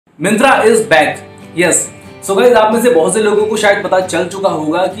Myntra is back. Yes, so guys, आप में से बहुत से लोगों को शायद पता चल चुका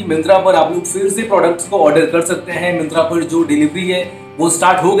होगा कि मिंत्रा पर आप लोग फिर से प्रोडक्ट्स को ऑर्डर कर सकते हैं। मिंत्रा पर जो डिलीवरी है वो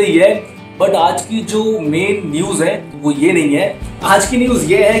स्टार्ट हो गई है। बट आज की जो मेन न्यूज है वो ये नहीं है। आज की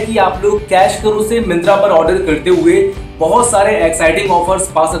न्यूज ये है कि आप लोग कैश करो से मिंत्रा पर ऑर्डर करते हुए बहुत सारे एक्साइटिंग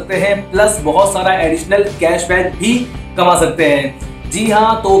ऑफर्स पा सकते हैं, प्लस बहुत सारा एडिशनल कैशबैक भी कमा सकते हैं। जी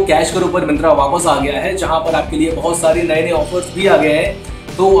हाँ, तो कैश करो पर मिंत्रा वापस आ गया है, जहां पर आपके लिए बहुत सारे नए नए ऑफर्स भी आ गए हैं।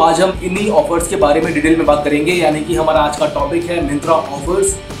 तो आज हम इन्हीं ऑफर्स के बारे में डिटेल में बात करेंगे, यानी कि हमारा आज का टॉपिक है मिंत्रा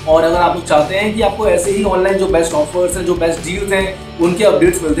ऑफर्स। और अगर आप लोग चाहते हैं कि आपको ऐसे ही ऑनलाइन जो बेस्ट ऑफर्स हैं, जो बेस्ट डील्स हैं, उनके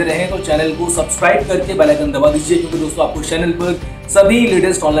अपडेट्स मिलते रहें, तो चैनल को सब्सक्राइब करके बेल आइकन दबा दीजिए, क्योंकि दोस्तों आपको चैनल पर सभी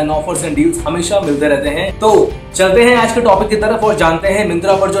latest online offers and deals हमेशा मिलते रहते हैं। तो चलते हैं आज के टॉपिक की तरफ और जानते हैं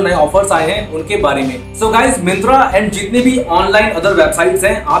मिंत्रा पर जो नए ऑफर्स आए हैं उनके बारे में। सो गाइस, मिंत्रा एंड जितने भी ऑनलाइन अदर वेबसाइट्स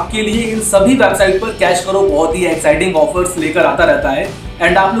हैं, आपके लिए इन सभी वेबसाइट पर कैश करो बहुत ही एक्साइटिंग ऑफर्स लेकर आता रहता है।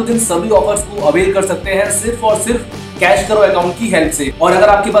 एंड आप लोग इन सभी ऑफर्स को अवेल कर सकते हैं सिर्फ और सिर्फ कैश करो अकाउंट की हेल्प से। और अगर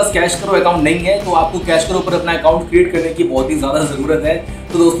आपके पास कैश करो अकाउंट नहीं है तो आपको कैश करो पर अपना अकाउंट क्रिएट करने की बहुत ही ज्यादा जरूरत है।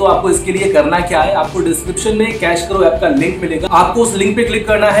 तो दोस्तों, आपको इसके लिए करना क्या है, आपको डिस्क्रिप्शन में कैश करो ऐप का लिंक मिलेगा। आपको उस लिंक पे क्लिक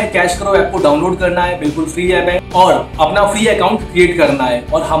करना है, कैश करो ऐप को डाउनलोड करना है, बिल्कुल फ्री ऐप है, और अपना फ्री अकाउंट क्रिएट करना है।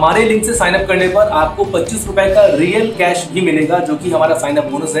 और हमारे लिंक से साइन अप करने पर आपको 25 रुपए का रियल कैश भी मिलेगा, जो कि हमारा साइन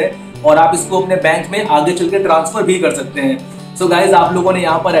अप बोनस है। और आप इसको अपने बैंक में आगे चल के ट्रांसफर भी कर सकते हैं। सो गाइज, आप लोगों ने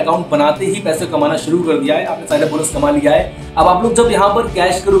यहाँ पर अकाउंट बनाते ही पैसे कमाना शुरू कर दिया है, आपने साइन अप बोनस कमा लिया है। अब आप लोग जब यहाँ पर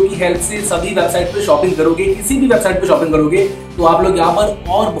कैश करो की हेल्प से सभी वेबसाइट पे शॉपिंग करोगे, किसी भी वेबसाइट पे शॉपिंग करोगे, तो आप लोग यहाँ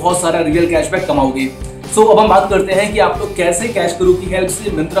पर और बहुत सारा रियल कैशबैक कमाओगे। सो अब हम बात करते हैं कि आप लोग कैसे कैश करो की हेल्प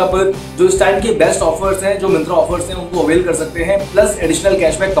से मिंत्रा पर जो इस टाइम के बेस्ट ऑफर्स हैं, जो मिंत्रा ऑफर्स हैं, उनको अवेल कर सकते हैं, प्लस एडिशनल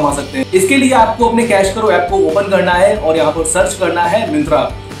कैशबैक कमा सकते हैं। इसके लिए आपको अपने कैश करो ऐप को ओपन करना है और यहाँ पर सर्च करना है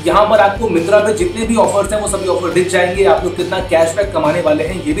मिंत्रा। यहाँ पर आपको मिंत्रा पे जितने भी ऑफर्स हैं वो सभी ऑफर दिख जाएंगे। आप लोग कितना कैशबैक कमाने वाले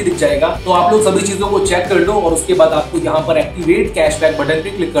हैं ये भी दिख जाएगा। तो आप लोग सभी चीजों को चेक कर लो और उसके बाद आपको यहाँ पर एक्टिवेट कैशबैक बटन पे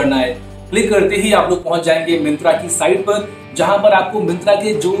क्लिक करना है। क्लिक करते ही आप लोग पहुंच जाएंगे मिंत्रा की साइट पर, जहां पर आपको मिंत्रा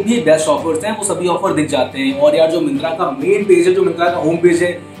के जो भी बेस्ट ऑफर्स हैं वो सभी ऑफर दिख जाते हैं। और यार, जो मिंत्रा का मेन पेज है, जो मिंत्रा का होम पेज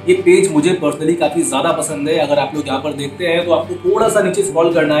है, ये पेज मुझे पर्सनली काफी ज्यादा पसंद है। अगर आप लोग यहाँ पर देखते हैं तो आपको थोड़ा सा नीचे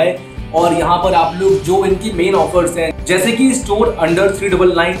स्क्रॉल करना है और यहाँ पर आप लोग जो इनकी मेन ऑफर्स हैं, जैसे कि स्टोर अंडर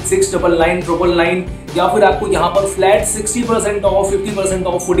 399, 699, 999, या फिर आपको यहाँ पर फ्लैट 60% ऑफ, 50%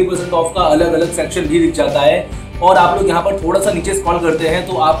 ऑफ, 40% ऑफ का अलग अलग सेक्शन भी दिख जाता है। और आप लोग यहाँ पर थोड़ा सा नीचे स्क्रॉल करते हैं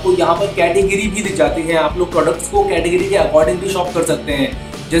तो आपको यहाँ पर कैटेगरी भी दिख जाती है। आप लोग प्रोडक्ट्स को कैटेगरी के अकॉर्डिंग भी शॉप कर सकते हैं।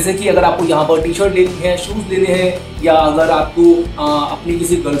 जैसे कि अगर आपको यहाँ पर टी शर्ट लेनी है, शूज लेने हैं, या अगर आपको अपनी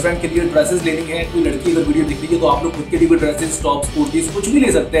किसी गर्लफ्रेंड के लिए ड्रेसेस लेनी है, कोई लड़की अगर वीडियो दिख रही है तो आप लोग खुद के लिए भी ड्रेसेस, टॉप्स, कुर्तीज कुछ भी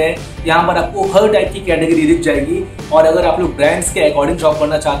ले सकते हैं। यहाँ पर आपको हर टाइप की कैटेगरी दिख जाएगी। और अगर आप लोग ब्रांड्स के अकॉर्डिंग शॉप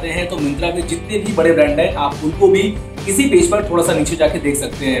करना चाहते हैं तो मिंत्रा के जितने भी बड़े ब्रांड हैं आप उनको भी इसी पेज पर थोड़ा सा नीचे जाके देख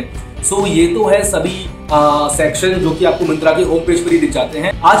सकते हैं। सो ये तो है सभी सेक्शन जो कि आपको मिंत्रा के होम पेज पर ही दिख जाते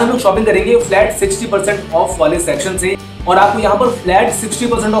हैं। आज हम लोग शॉपिंग करेंगे फ्लैट 60% ऑफ वाले सेक्शन से। और आपको यहाँ पर फ्लैट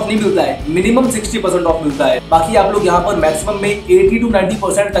 60% ऑफ नहीं मिलता है, मिनिमम 60% ऑफ मिलता है। बाकी आप लोग यहाँ पर मैक्सिमम में 80 to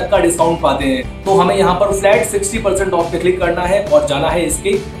 90% तक का डिस्काउंट पाते हैं। तो हमें यहाँ पर फ्लैट 60% ऑफ पे क्लिक करना है और जाना है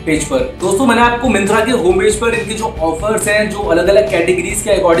इसके पेज पर। दोस्तों, मैंने आपको मिंत्रा के होम पेज पर इनके जो ऑफर्स हैं, जो अलग अलग कैटेगरीज के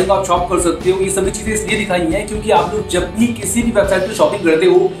अकॉर्डिंग आप शॉप कर सकते हो, ये सभी चीजें इसलिए दिखाई है क्योंकि आप लोग जब भी किसी भी वेबसाइट पर शॉपिंग करते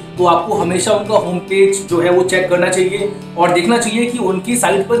हो तो आपको हमेशा उनका होम पेज जो है वो चेक करना चाहिए और देखना चाहिए कि उनकी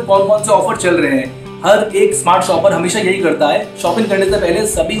साइट पर कौन कौन से ऑफर चल रहे हैं। हर एक स्मार्ट शॉपर हमेशा यही करता है, शॉपिंग करने से पहले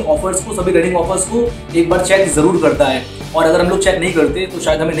सभी ऑफर्स को, सभी रनिंग ऑफर्स को एक बार चेक जरूर करता है। और अगर हम लोग चेक नहीं करते तो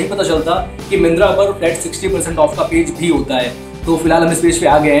शायद हमें नहीं पता चलता कि मिंत्रा पर फ्लैट 60% ऑफ का पेज भी होता है। तो फिलहाल हम इस पेज पे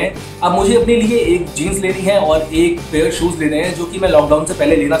आ गए हैं। अब मुझे अपने लिए एक जीन्स लेनी है और एक पेयर शूज लेने हैं, जो कि मैं लॉकडाउन से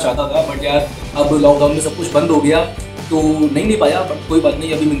पहले लेना चाहता था, बट यार अब लॉकडाउन में सब कुछ बंद हो गया तो नहीं ले पाया। बट कोई बात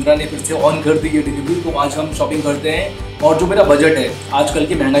नहीं, अभी मिंत्रा ने फिर से ऑन कर दी है डिलीवरी, तो आज हम शॉपिंग करते हैं। और जो मेरा बजट है आजकल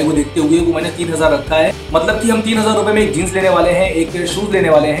की महंगाई को देखते हुए वो मैंने 3000 रखा है। मतलब कि हम 3000 रुपए में एक जीन्स लेने वाले हैं, एक शूज लेने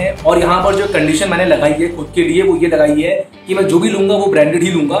वाले हैं। और यहाँ पर जो कंडीशन मैंने लगाई है खुद के लिए वो ये लगाई है कि मैं जो भी लूंगा वो ब्रांडेड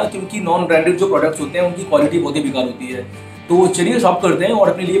ही लूंगा, क्योंकि नॉन ब्रांडेड जो प्रोडक्ट्स होते हैं उनकी क्वालिटी बहुत ही बेकार होती है। तो चलिए शॉप करते हैं और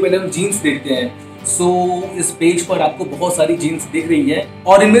अपने लिए पहले हम जीन्स देखते हैं। सो इस पेज पर आपको बहुत सारी जीन्स दिख रही है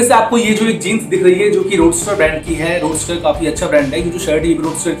और इनमें से आपको ये जो एक जीन्स दिख रही है जो कि रोडस्टर ब्रांड की है। रोडस्टर काफी अच्छा ब्रांड है। ये जो शर्ट है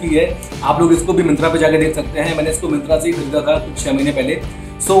रोडस्टर की है। आप लोग इसको भी मिंत्रा पे जाके देख सकते हैं। मैंने इसको मिंत्रा से ही खरीदा था कुछ 6 महीने पहले।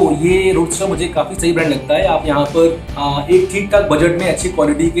 सो ये रोडस्टर मुझे काफी सही ब्रांड लगता है। आप यहाँ पर एक ठीक ठाक बजट में अच्छी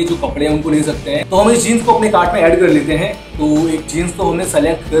क्वालिटी के जो कपड़े हैं उनको ले सकते हैं। तो हम इस जीन्स को अपने कार्ट में ऐड कर लेते हैं। तो एक जीन्स तो हमने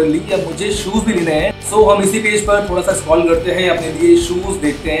सेलेक्ट कर ली, अब मुझे शूज भी लेने हैं। सो हम इसी पेज पर थोड़ा सा स्क्रॉल करते हैं, अपने लिए शूज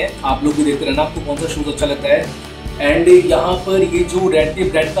देखते हैं। आप लोग भी देखते रहना आपको कौन सा शूज अच्छा लगता है। एंड यहाँ पर ये जो रेड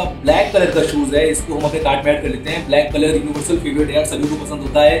टेप ब्रांड का ब्लैक कलर का शूज है, इसको हम अपने कार्ट में ऐड कर लेते हैं। ब्लैक कलर यूनिवर्सल फेवरेट है, सभी को पसंद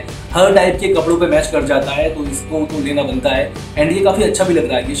होता है, हर टाइप के कपड़ों पे मैच कर जाता है, तो इसको तो लेना बनता है। एंड ये काफी अच्छा भी लग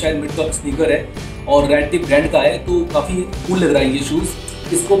रहा है, ये शायद मिड टॉप स्नीकर है और रेड टेप ब्रांड का है, तो काफी कूल लग रहा है ये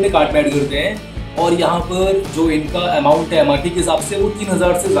शूज। इसको अपने कार्ट में ऐड करते हैं। और यहाँ पर जो इनका अमाउंट है MRP के हिसाब से वो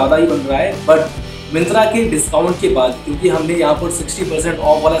 3000 से ज़्यादा ही बन रहा है, बट मिंत्रा के डिस्काउंट के बाद, क्योंकि हमने यहाँ पर 60%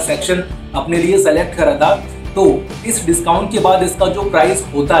 ऑफ वाला सेक्शन अपने लिए सेलेक्ट करा था, तो इस डिस्काउंट के बाद इसका जो प्राइस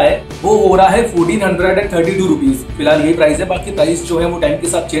होता है वो हो रहा है 1432 रुपीज। फिलहाल यही प्राइस है, बाकी प्राइस जो है वो टाइम के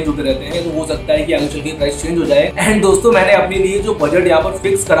साथ चेंज होते रहते हैं, तो हो सकता है कि आगे चल के प्राइस चेंज हो जाए। एंड दोस्तों, मैंने अपने लिए जो बजट यहाँ पर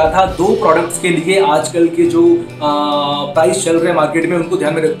फिक्स करा था 2 प्रोडक्ट्स के लिए, आजकल के जो प्राइस चल रहे हैं मार्केट में उनको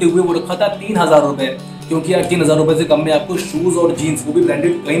ध्यान में रखते हुए वो रखा था 3000 रुपए, क्योंकि यार 3000 रुपए से कम में आपको शूज और जीन्स वो भी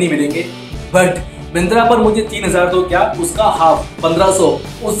ब्रांडेड कहीं नहीं मिलेंगे। बट मिंत्रा पर मुझे 3000 तो क्या, उसका हाफ 1500,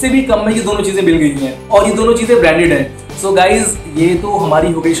 उससे भी कम में ये दोनों चीजें मिल गई हैं और ये दोनों चीजें ब्रांडेड हैं। सो गाइज, ये तो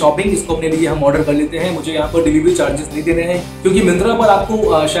हमारी हो गई शॉपिंग, इसको अपने लिए हम ऑर्डर कर लेते हैं। मुझे यहाँ पर डिलीवरी चार्जेस नहीं देने हैं, क्योंकि मिंत्रा पर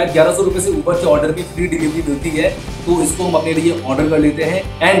आपको शायद 1100 रुपए से ऊपर के ऑर्डर में फ्री डिलीवरी मिलती है, तो इसको हम अपने लिए ऑर्डर कर लेते हैं।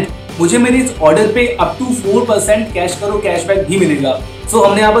 एंड मुझे मेरे इस ऑर्डर पे अप टू 4% कैश करो कैशबैक भी मिलेगा। सो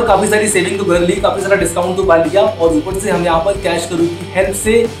हमने यहाँ पर काफी सारी सेविंग तो कर ली, काफी सारा डिस्काउंट तो पा लिया, और ऊपर से हम यहाँ पर कैश करो की हेल्प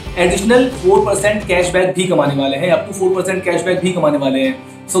से एडिशनल 4% कैशबैक भी कमाने वाले हैं, अप टू 4% कैशबैक भी कमाने वाले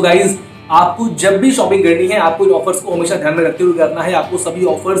हैं। सो गाइज, आपको जब भी शॉपिंग करनी है, आपको इन ऑफर्स को हमेशा ध्यान में रखते हुए करना है। आपको सभी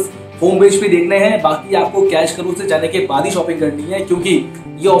ऑफर्स होम पेज पे देखने हैं, बाकी आपको कैश करो से जाने के बाद ही शॉपिंग करनी है, क्योंकि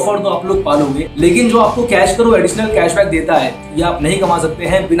ये ऑफर तो आप लोग पालोगे, लेकिन जो आपको कैश करो एडिशनल कैशबैक देता है, ये आप नहीं कमा सकते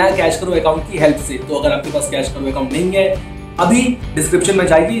हैं बिना कैश करो अकाउंट की हेल्प से। तो अगर आपके पास कैश करो अकाउंट नहीं है, अभी डिस्क्रिप्शन में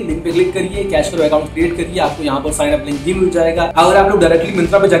जाइए, लिंक पे क्लिक करिए, कैश करो अकाउंट क्रिएट करिए, आपको यहाँ पर साइन अप लिंक भी मिल जाएगा। अगर आप लोग डायरेक्टली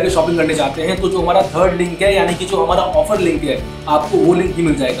मिंत्रा पे जाके शॉपिंग करने चाहते हैं, तो जो हमारा थर्ड लिंक है, यानी कि जो हमारा ऑफर लिंक है, आपको वो लिंक भी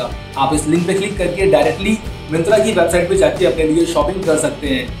मिल जाएगा। आप इस लिंक पे क्लिक करके डायरेक्टली मिंत्रा की वेबसाइट पे जाके अपने लिए शॉपिंग कर सकते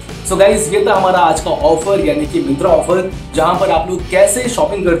हैं। सो गाइस, ये था हमारा आज का ऑफर, यानी कि मिंत्रा ऑफर, जहां पर आप लोग कैसे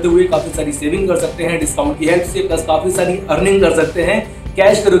शॉपिंग करते हुए काफी सारी सेविंग कर सकते हैं डिस्काउंट की हेल्प से, प्लस काफी सारी अर्निंग कर सकते हैं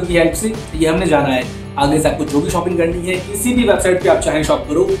कैश करो की हेल्प से। ये हमने जाना है। आगे से आपको जो भी शॉपिंग करनी है, किसी भी वेबसाइट पे आप चाहें शॉप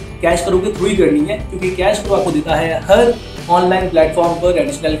करो, कैश करो के थ्रू ही करनी है, क्योंकि कैश करो आपको देता है हर ऑनलाइन प्लेटफॉर्म पर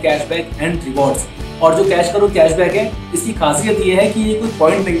एडिशनल कैशबैक एंड रिवॉर्ड्स। और जो कैश करो कैशबैक है, इसकी खासियत ये है कि ये कोई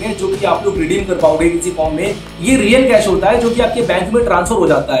पॉइंट नहीं है जो कि आप लोग रिडीम कर पाओगे किसी फॉर्म में। ये रियल कैश होता है जो कि आपके बैंक में ट्रांसफर हो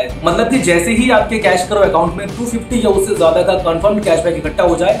जाता है। मतलब कि जैसे ही आपके कैश करो अकाउंट में 250 या उससे ज्यादा का कंफर्म्ड कैशबैक इकट्ठा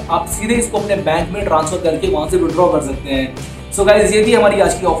हो जाए, आप सीधे इसको अपने बैंक में ट्रांसफर करके वहां से विड्रॉ कर सकते हैं। सो गाइस, ये थी हमारी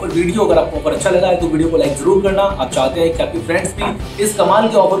आज की ऑफर वीडियो। अगर आपको ऑफर अच्छा लगा है तो वीडियो को लाइक जरूर करना। आप चाहते हैं कि आपके फ्रेंड्स भी इस कमाल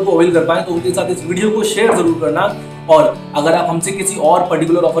के ऑफर को अवेल कर पाएं, तो उनके साथ इस वीडियो को शेयर जरूर करना। और अगर आप हमसे किसी और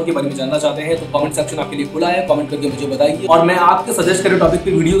पर्टिकुलर ऑफर के बारे में जानना चाहते हैं, तो कमेंट सेक्शन आपके लिए खुला है, कमेंट करके मुझे बताइए और मैं आपके सजेस्ट करे टॉपिक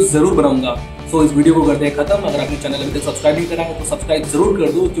पे वीडियो जरूर बनाऊंगा। सो इस वीडियो को करते हैं खत्म। अगर आपने चैनल अभी तक सब्सक्राइब नहीं करा है तो सब्सक्राइब जरूर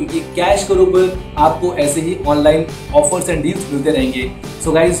कर दो, क्योंकि कैश करो पर आपको ऐसे ही ऑनलाइन ऑफर्स एंड डील्स मिलते रहेंगे।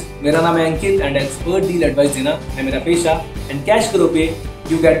 सो गाइज, मेरा नाम है अंकित एंड एक्सपर्ट डील एडवाइस देना है मेरा पेशा, एंड कैश करो पे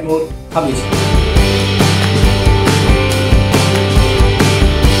यू गेट मोर हमेशा।